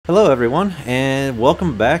Hello everyone, and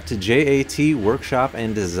welcome back to JAT Workshop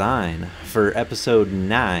and Design for episode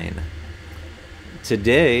 9.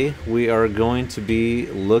 Today we are going to be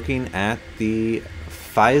looking at the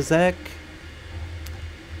Fysetcs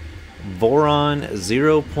Voron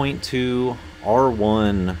 0.2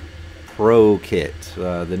 R1 Pro Kit,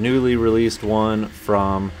 the newly released one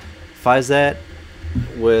from Fysetcs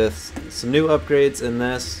with some new upgrades in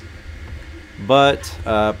this. But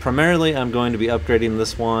primarily I'm going to be upgrading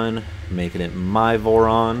this one, making it my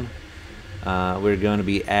Voron. We're going to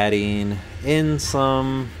be adding in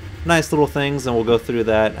some nice little things, and we'll go through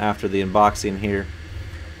that after the unboxing here.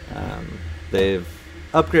 They've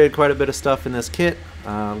upgraded quite a bit of stuff in this kit,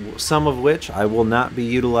 some of which I will not be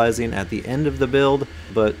utilizing at the end of the build,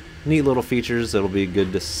 but neat little features that'll be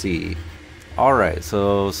good to see. Alright,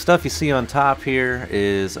 so stuff you see on top here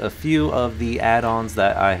is a few of the add-ons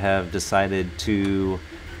that I have decided to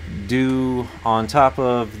do on top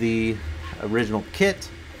of the original kit,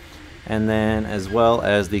 and then as well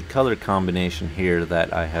as the color combination here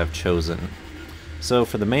that I have chosen. So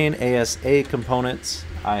for the main ASA components,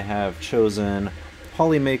 I have chosen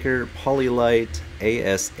Polymaker Polylight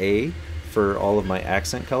ASA for all of my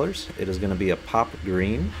accent colors. It is going to be a pop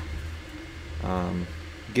green.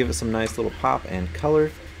 Give it some nice little pop and color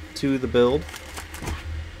to the build.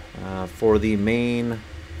 For the main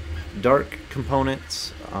dark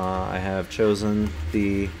components, I have chosen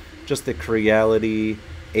just the Creality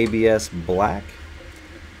ABS Black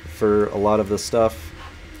for a lot of the stuff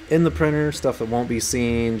in the printer, stuff that won't be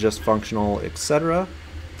seen, just functional, etc.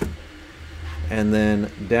 And then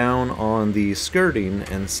down on the skirting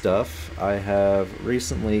and stuff, I have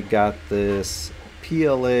recently got this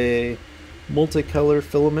PLA multicolor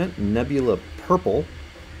filament Nebula purple.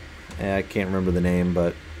 I can't remember the name,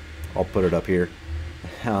 but I'll put it up here.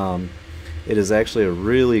 It is actually a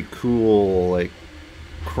really cool, like,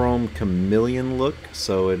 chrome chameleon look.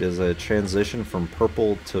 So it is a transition from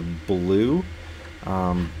purple to blue,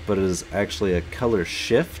 but it is actually a color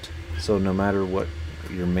shift. So no matter what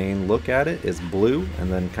your main look at it is blue,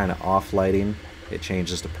 and then kind of off lighting it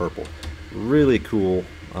changes to purple. Really cool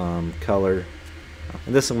color.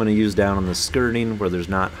 And this I'm going to use down on the skirting where there's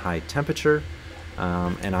not high temperature,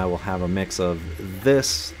 and I will have a mix of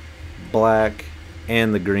this black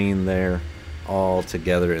and the green there all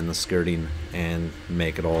together in the skirting and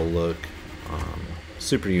make it all look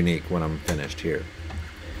super unique when I'm finished here.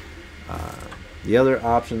 The other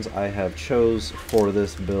options I have chose for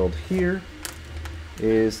this build here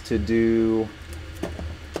is to do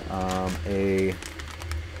a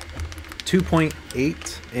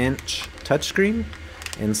 2.8-inch touchscreen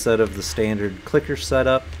instead of the standard clicker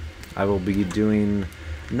setup. I will be doing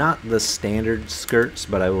not the standard skirts,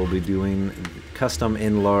 but I will be doing custom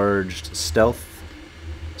enlarged stealth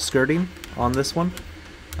skirting on this one.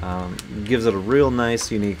 Gives it a real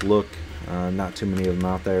nice unique look, not too many of them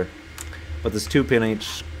out there. But this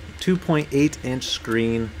 2.8-inch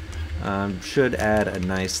screen should add a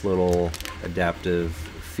nice little adaptive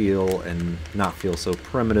feel and not feel so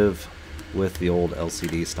primitive with the old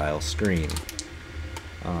LCD style screen.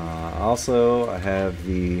 Also, I have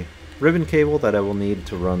the ribbon cable that I will need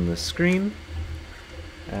to run this screen,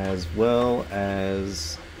 as well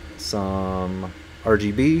as some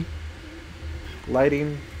RGB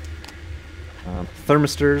lighting,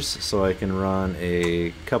 thermistors, so I can run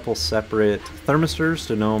a couple separate thermistors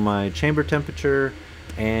to know my chamber temperature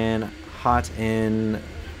and hot in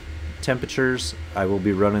temperatures. I will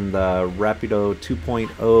be running the Rapido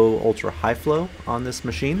 2.0 ultra high flow on this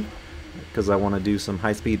machine because I want to do some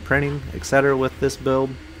high-speed printing, etc. with this build,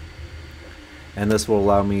 and this will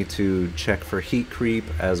allow me to check for heat creep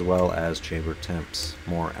as well as chamber temps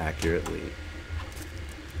more accurately.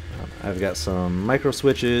 I've got some micro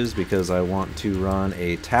switches because I want to run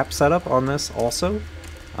a tap setup on this also.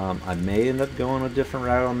 I may end up going a different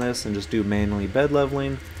route on this and just do manually bed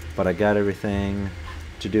leveling, but I got everything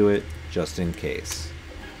to do it just in case.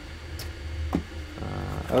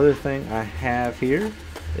 Other thing I have here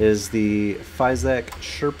is the Fysetcs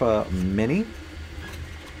Sherpa Mini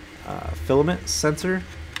filament sensor.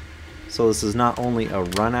 So this is not only a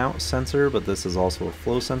runout sensor, but this is also a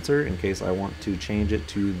flow sensor in case I want to change it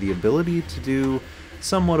to the ability to do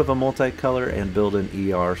somewhat of a multicolor and build an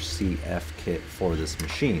ERCF kit for this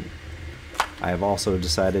machine. I have also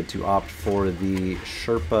decided to opt for the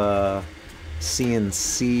Sherpa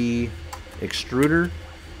CNC extruder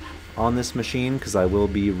on this machine because I will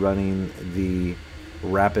be running the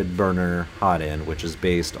rapid burner hot end, which is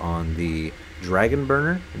based on the Dragon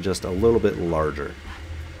burner, just a little bit larger.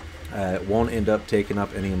 It won't end up taking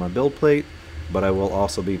up any of my build plate, but I will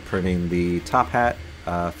also be printing the top hat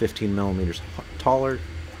 15 millimeters taller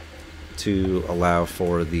to allow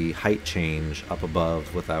for the height change up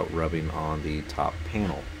above without rubbing on the top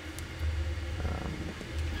panel.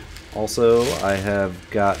 Also, I have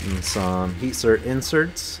gotten some heat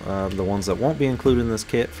inserts, the ones that won't be included in this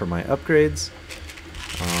kit for my upgrades.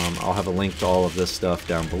 I'll have a link to all of this stuff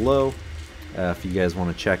down below if you guys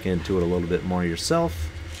want to check into it a little bit more yourself.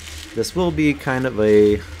 This will be kind of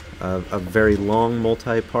a very long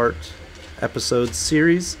multi-part episode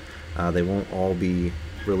series. They won't all be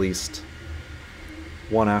released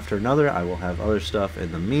one after another. I will have other stuff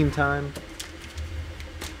in the meantime.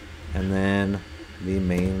 And then the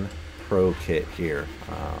main Pro kit here.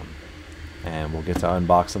 And we'll get to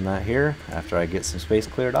unboxing that here after I get some space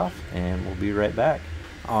cleared off, and we'll be right back.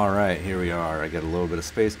 Alright, here we are. I got a little bit of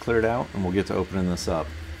space cleared out, and we'll get to opening this up.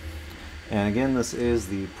 And again, this is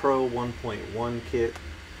the Pro 1.1 kit.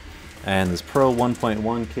 And this Pro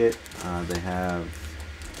 1.1 kit, they have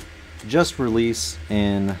just released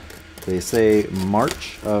in, they say,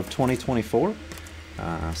 March of 2024.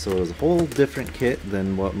 So it was a whole different kit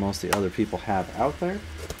than what most of the other people have out there.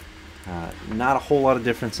 Not a whole lot of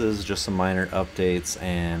differences, just some minor updates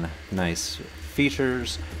and nice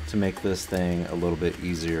features to make this thing a little bit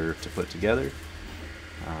easier to put together.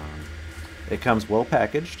 It comes well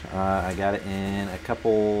packaged. I got it in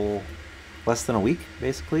less than a week,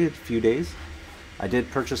 basically, a few days. I did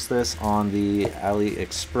purchase this on the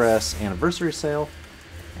AliExpress anniversary sale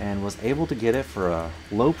and was able to get it for a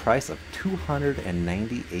low price of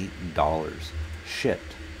 $298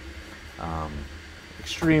 shipped.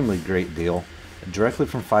 Extremely great deal. Directly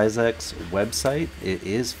from Fysetcs website, it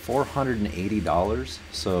is $480,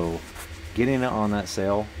 so getting it on that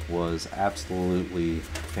sale was absolutely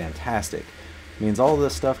fantastic. It means all of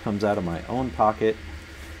this stuff comes out of my own pocket,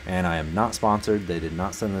 and I am not sponsored. They did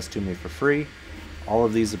not send this to me for free. All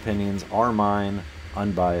of these opinions are mine,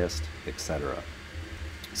 unbiased, etc.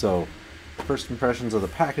 So, first impressions of the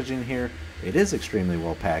packaging here, it is extremely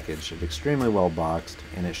well packaged, it's extremely well boxed,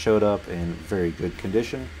 and it showed up in very good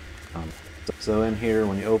condition. So in here,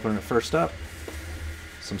 when you open it first up,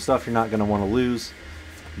 some stuff you're not going to want to lose,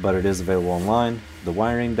 but it is available online. The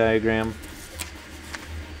wiring diagram,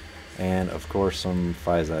 and of course some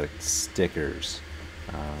Fysetcs stickers.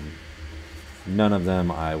 None of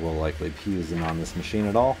them I will likely be using on this machine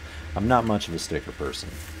at all. I'm not much of a sticker person.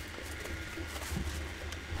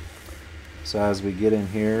 So as we get in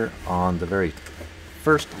here on the very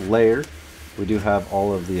first layer, we do have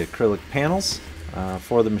all of the acrylic panels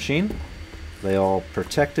for the machine. They all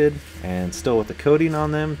protected and still with the coating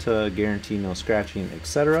on them to guarantee no scratching,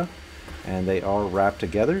 etc. And they are wrapped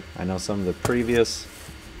together. I know some of the previous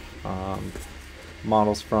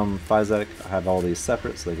models from Fysetcs have all these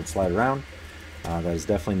separate so they can slide around. That is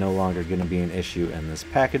definitely no longer going to be an issue in this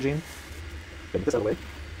packaging. Put this out of the way,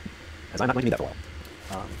 as I'm not going to need that for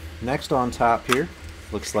a while. Next on top here,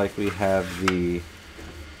 looks like we have the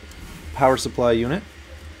power supply unit.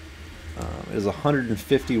 It is a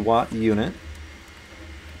 150 watt unit,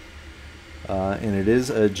 and it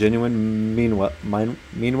is a genuine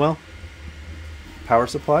Meanwell power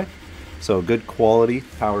supply, so a good quality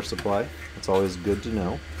power supply. It's always good to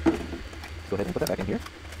know. Go ahead and put that back in here.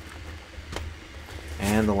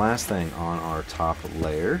 And the last thing on our top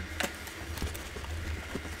layer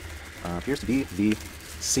appears to be the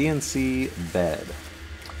CNC bed.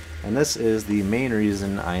 And this is the main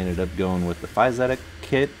reason I ended up going with the Fysetcs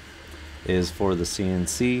kit, is for the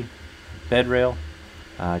CNC bed rail,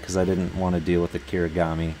 because I didn't want to deal with the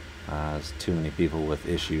Kirigami. There's too many people with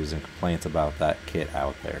issues and complaints about that kit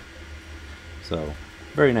out there. So,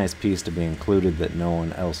 very nice piece to be included that no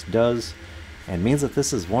one else does, and means that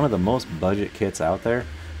this is one of the most budget kits out there.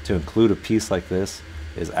 To include a piece like this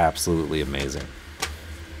is absolutely amazing.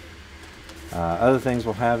 Other things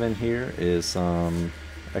we'll have in here is some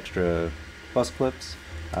extra bus clips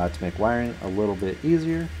to make wiring a little bit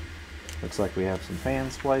easier. Looks like we have some fan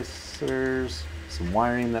splicers, some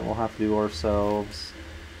wiring that we'll have to do ourselves.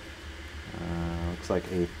 Looks like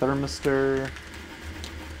a thermistor,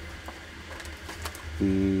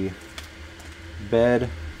 the bed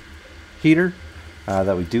heater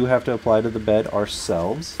that we do have to apply to the bed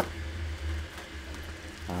ourselves.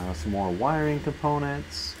 Some more wiring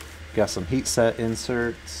components. Got some heat set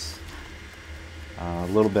inserts, a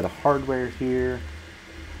little bit of hardware here,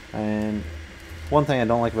 and one thing I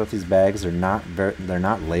don't like about these bags, they're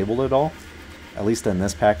not labeled at all, at least in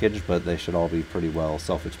this package, but they should all be pretty well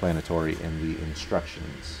self-explanatory in the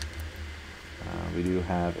instructions. We do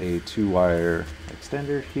have a 2-wire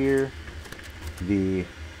extender here, the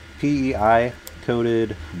PEI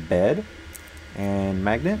coated bed and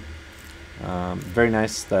magnet. Very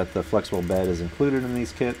nice that the flexible bed is included in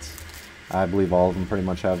these kits. I believe all of them pretty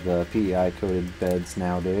much have the PEI coated beds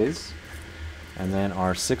nowadays. And then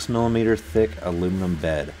our 6mm thick aluminum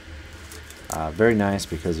bed. Very nice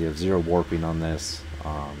because you have zero warping on this.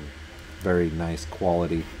 Very nice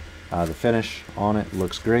quality. The finish on it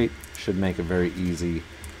looks great. Should make it very easy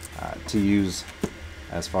to use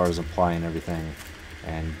as far as applying everything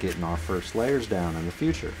and getting our first layers down in the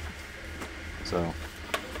future. So,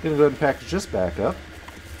 I'm going to go ahead and package this back up,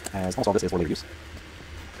 as almost all this is for later use.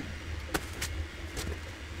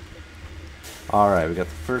 Alright, we got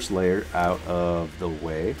the first layer out of the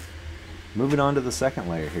way. Moving on to the second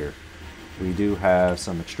layer here. We do have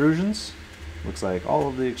some extrusions. Looks like all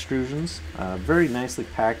of the extrusions very nicely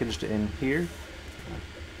packaged in here.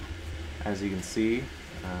 As you can see,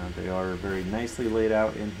 they are very nicely laid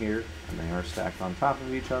out in here, and they are stacked on top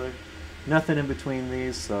of each other. Nothing in between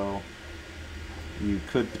these, so you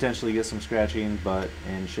could potentially get some scratching, but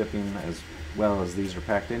in shipping, as well as these are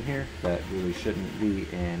packed in here, that really shouldn't be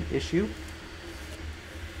an issue.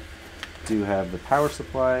 Do have the power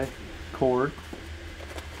supply cord,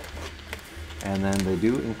 and then they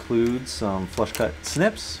do include some flush cut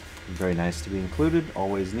snips. Very nice to be included,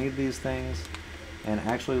 always need these things. And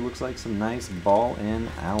actually looks like some nice ball and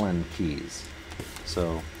Allen keys,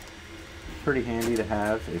 so pretty handy to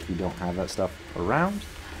have if you don't have that stuff around.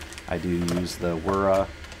 I do use the Wura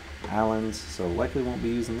Allens, so likely won't be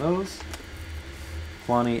using those.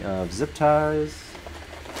 Plenty of zip ties.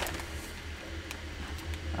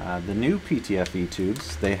 The new PTFE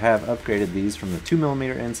tubes, they have upgraded these from the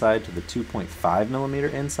 2mm inside to the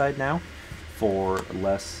 2.5mm inside now for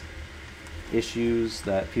less issues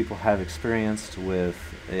that people have experienced with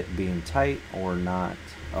it being tight or not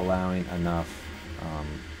allowing enough,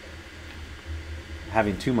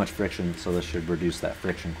 having too much friction, so this should reduce that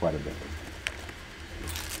friction quite a bit.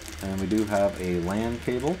 And we do have a LAN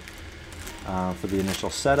cable for the initial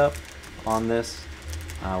setup on this,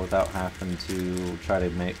 without having to try to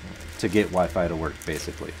get Wi-Fi to work,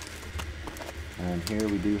 basically. And here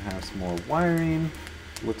we do have some more wiring.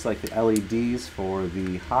 Looks like the LEDs for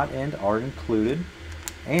the hot end are included,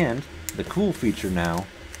 and the cool feature now,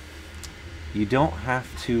 you don't have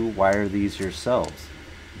to wire these yourselves.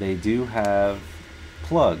 They do have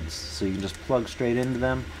plugs, so you can just plug straight into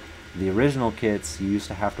them. The original kits, you used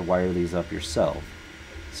to have to wire these up yourself.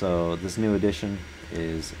 So this new addition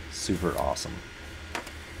is super awesome,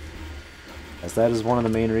 as that is one of the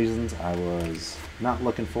main reasons I was not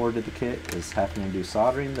looking forward to the kit, is having to do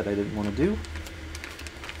soldering that I didn't want to do.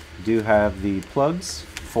 Do have the plugs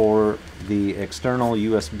for the external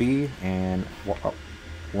USB and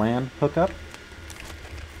LAN hookup,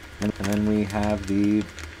 and then we have the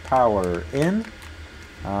power in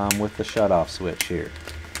with the shut-off switch here.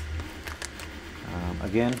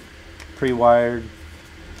 Again, pre-wired,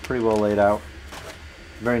 pretty well laid out.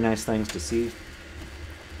 Very nice things to see.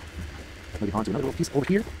 Moving on to another little piece over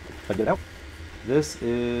here, if I get it out. This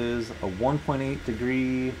is a 1.8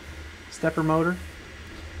 degree stepper motor,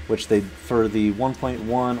 which they, for the 1.1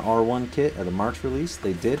 R1 kit of the March release,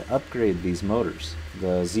 they did upgrade these motors.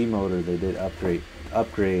 The Z motor they did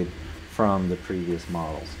upgrade from the previous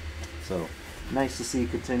models. So nice to see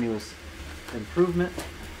continuous improvement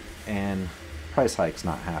and price hikes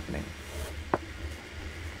not happening.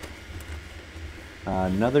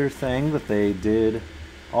 Another thing that they did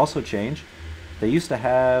also change, they used to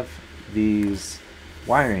have these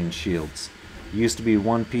wiring shields. It used to be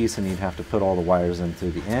one piece and you'd have to put all the wires in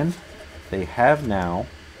through the end. They have now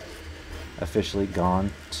officially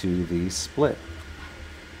gone to the split,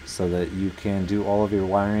 so that you can do all of your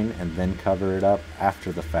wiring and then cover it up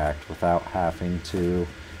after the fact without having to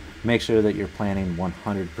make sure that you're planning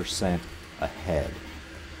 100% ahead.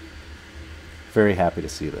 Very happy to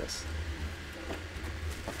see this.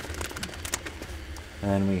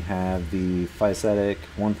 And we have the Fysetcs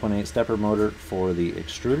 1.8 stepper motor for the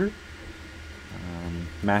extruder.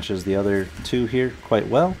 Matches the other two here quite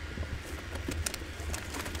well.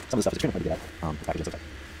 Some of the stuff is extremely hard to get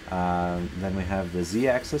at. Then we have the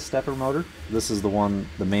Z-axis stepper motor. This is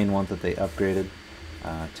the main one that they upgraded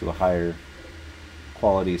to a higher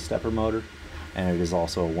quality stepper motor, and it is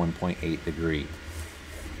also a 1.8 degree.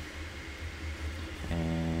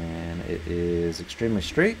 And it is extremely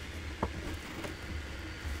straight.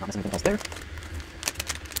 Not missing anything else there.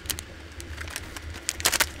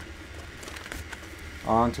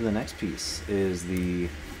 On to the next piece is the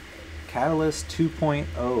Catalyst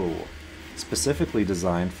 2.0, specifically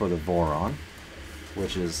designed for the Voron,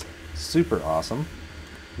 which is super awesome.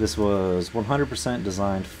 This was 100%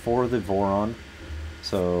 designed for the Voron,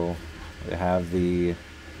 so they have the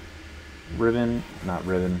not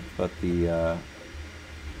ribbon, but the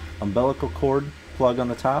umbilical cord plug on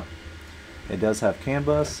the top. It does have CAN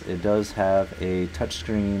bus. It does have a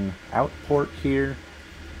touchscreen out port here.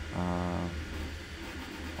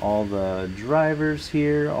 All the drivers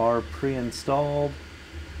here are pre-installed,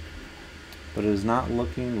 but it is not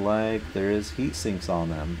looking like there is heat sinks on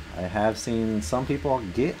them. I have seen some people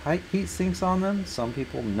get heat sinks on them, some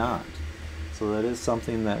people not. So that is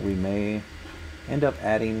something that we may end up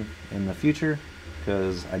adding in the future,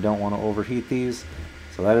 because I don't want to overheat these.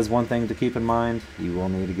 So that is one thing to keep in mind. You will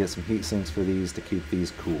need to get some heat sinks for these to keep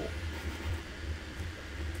these cool.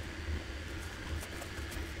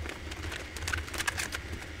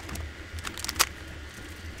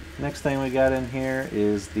 Next thing we got in here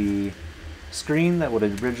is the screen that would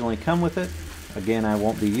originally come with it. Again, I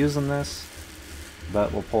won't be using this,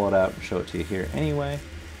 but we'll pull it out and show it to you here anyway.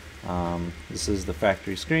 This is the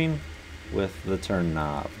factory screen with the turn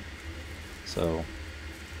knob. So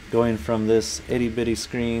going from this itty bitty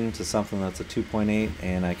screen to something that's a 2.8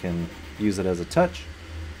 and I can use it as a touch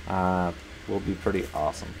will be pretty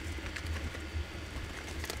awesome.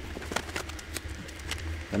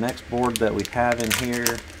 The next board that we have in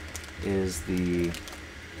here is the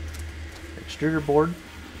extruder board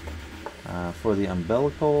for the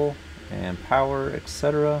umbilical and power,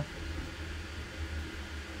 etc.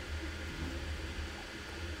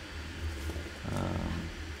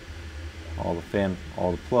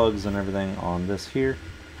 All the plugs and everything on this here.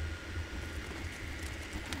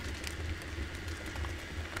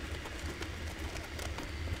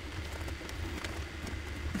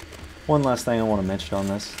 One last thing I want to mention on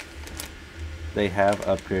this. They have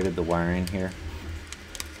upgraded the wiring here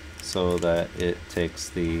so that it takes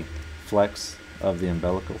the flex of the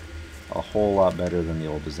umbilical a whole lot better than the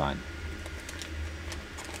old design.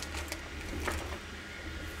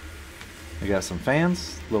 We got some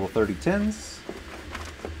fans, little 3010s.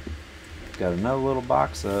 Got another little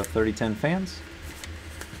box of 3010 fans.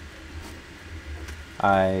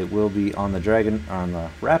 I will be on the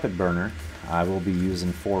Rapid burner. I will be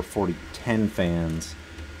using 4 4010 fans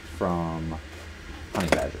from Honey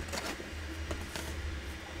Badger.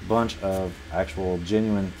 Bunch of actual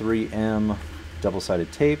genuine 3M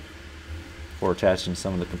double-sided tape for attaching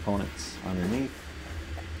some of the components underneath.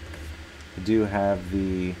 I do have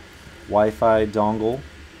the Wi-Fi dongle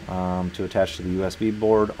to attach to the USB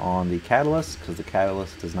board on the catalyst, because the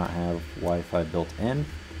catalyst does not have Wi-Fi built in,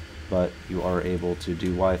 but you are able to do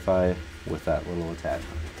Wi-Fi with that little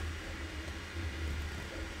attachment.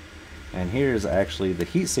 And here's actually the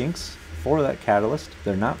heat sinks for that catalyst.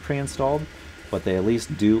 They're not pre-installed, but they at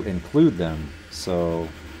least do include them, so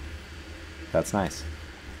that's nice.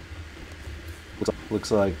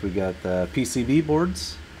 Looks like we got the PCB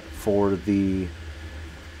boards for the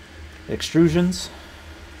extrusions,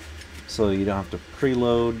 so you don't have to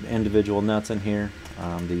preload individual nuts in here.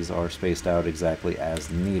 These are spaced out exactly as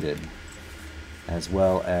needed, as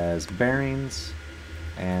well as bearings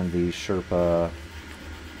and the Sherpa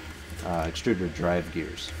extruder drive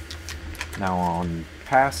gears. Now, on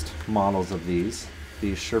past models of these,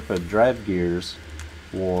 Sherpa drive gears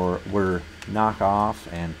were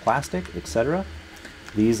knockoff and plastic, etc.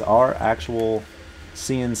 These are actual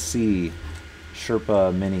CNC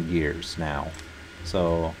Sherpa mini gears now,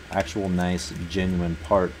 so actual nice genuine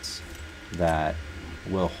parts that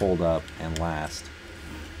will hold up and last,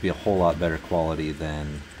 be a whole lot better quality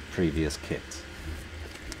than previous kits.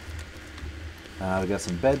 We got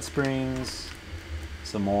some bed springs,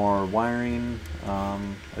 some more wiring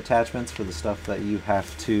attachments for the stuff that you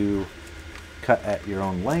have to cut at your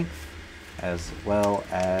own length, as well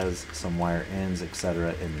as some wire ends,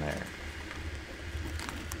 etc. in there.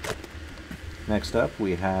 Next up,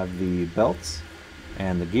 we have the belts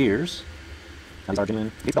and the gears. These are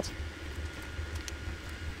genuine Gates belts.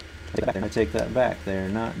 I take that back. They're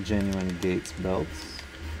not genuine Gates belts,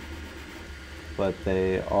 but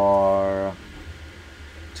they are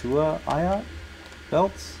Tua IOT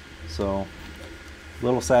belts. So a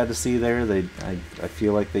little sad to see there. I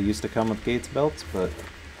feel like they used to come with Gates belts, but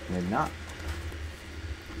maybe not.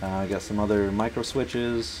 I got some other micro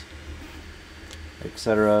switches,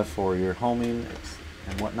 etc. for your homing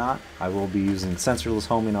and whatnot. I will be using sensorless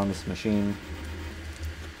homing on this machine.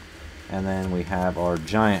 And then we have our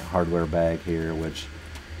giant hardware bag here, which,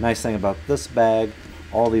 nice thing about this bag,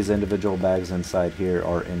 all these individual bags inside here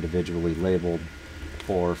are individually labeled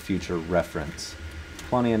for future reference.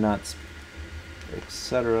 Plenty of nuts,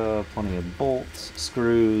 etc., plenty of bolts,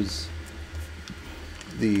 screws,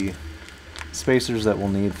 the spacers that we'll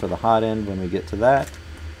need for the hot end when we get to that.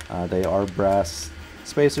 They are brass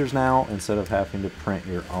spacers now, instead of having to print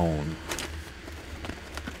your own.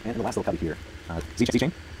 And the last little cubby here,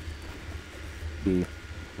 Z-chain. The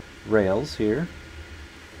rails here.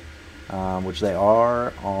 which they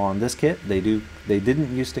are on this kit. They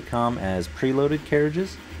didn't used to come as preloaded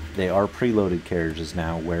carriages. They are preloaded carriages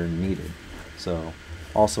now where needed. So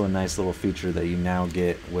also a nice little feature that you now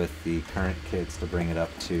get with the current kits to bring it up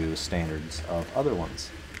to standards of other ones.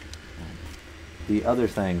 The other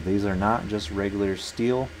thing, these are not just regular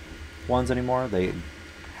steel ones anymore. They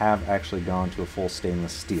have actually gone to a full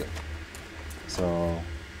stainless steel. So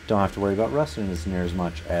don't have to worry about rusting as near as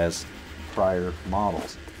much as prior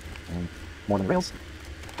models. And more than rails.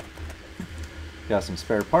 Got some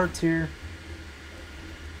spare parts here.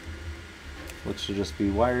 Looks to just be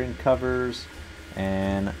wiring covers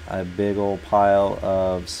and a big old pile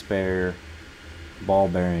of spare ball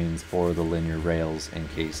bearings for the linear rails in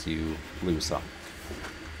case you lose some.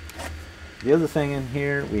 The other thing in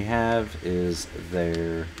here we have is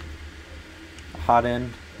their hot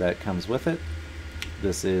end that comes with it.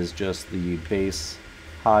 This is just the base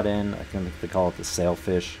hot end. I think they call it the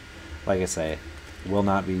sailfish. Like I say, will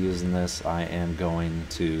not be using this. I am going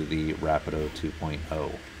to the Rapido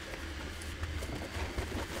 2.0.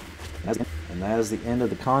 And that is the end of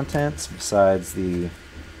the contents, besides the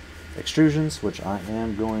extrusions, which I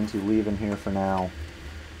am going to leave in here for now,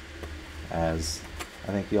 as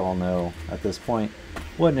I think you all know at this point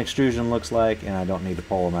what an extrusion looks like, and I don't need to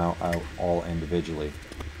pull them out all individually.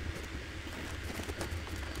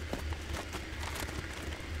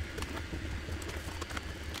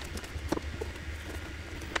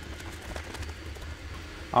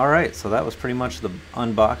 Alright, so that was pretty much the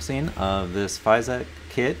unboxing of this Fysetcs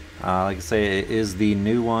kit. Like I say, it is the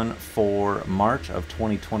new one for March of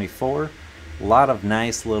 2024. A lot of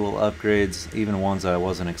nice little upgrades, even ones I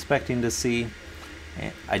wasn't expecting to see.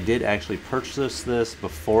 And I did actually purchase this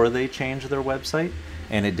before they changed their website,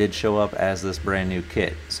 and it did show up as this brand new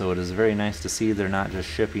kit. So it is very nice to see they're not just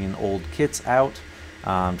shipping old kits out,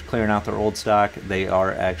 clearing out their old stock. They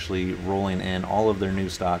are actually rolling in all of their new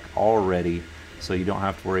stock already, so you don't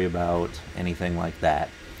have to worry about anything like that.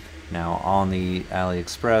 Now on the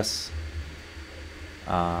AliExpress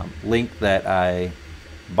link that I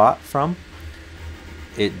bought from,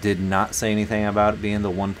 it did not say anything about it being the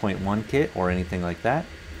 1.1 kit or anything like that.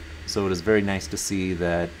 So it is very nice to see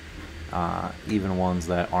that even ones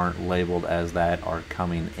that aren't labeled as that are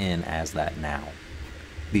coming in as that now.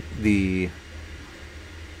 The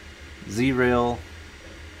Z-rail,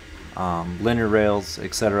 linear rails,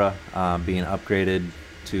 etc. Being upgraded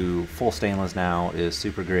to full stainless now is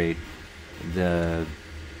super great. The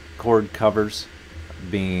cord covers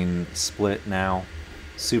being split now,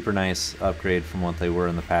 super nice upgrade from what they were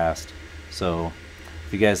in the past. So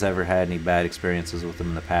if you guys ever had any bad experiences with them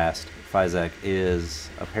in the past, Fysetcs is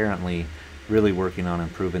apparently really working on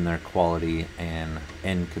improving their quality and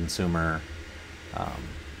end consumer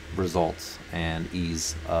results and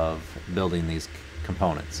ease of building these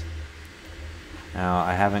components. Now,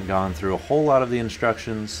 I haven't gone through a whole lot of the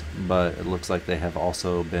instructions, but it looks like they have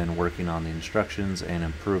also been working on the instructions and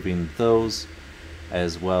improving those,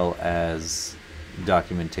 as well as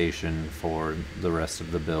documentation for the rest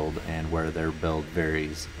of the build and where their build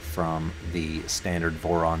varies from the standard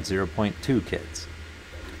Voron 0.2 kits.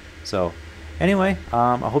 So anyway,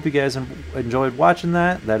 I hope you guys enjoyed watching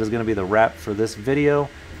that. That is going to be the wrap for this video.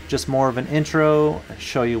 Just more of an intro,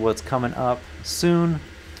 show you what's coming up soon,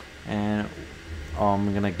 and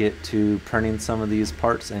I'm going to get to printing some of these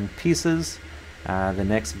parts and pieces. The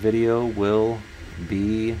next video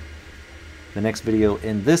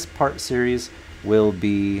in this part series will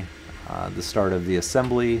be the start of the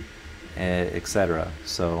assembly, etc.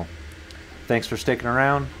 So thanks for sticking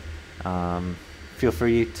around. Feel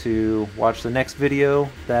free to watch the next video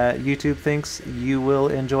that YouTube thinks you will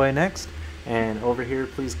enjoy next. And over here,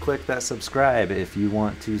 please click that subscribe if you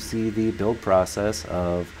want to see the build process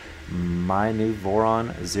of my new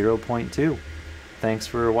Voron 0.2. Thanks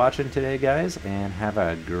for watching today, guys, and have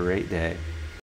a great day.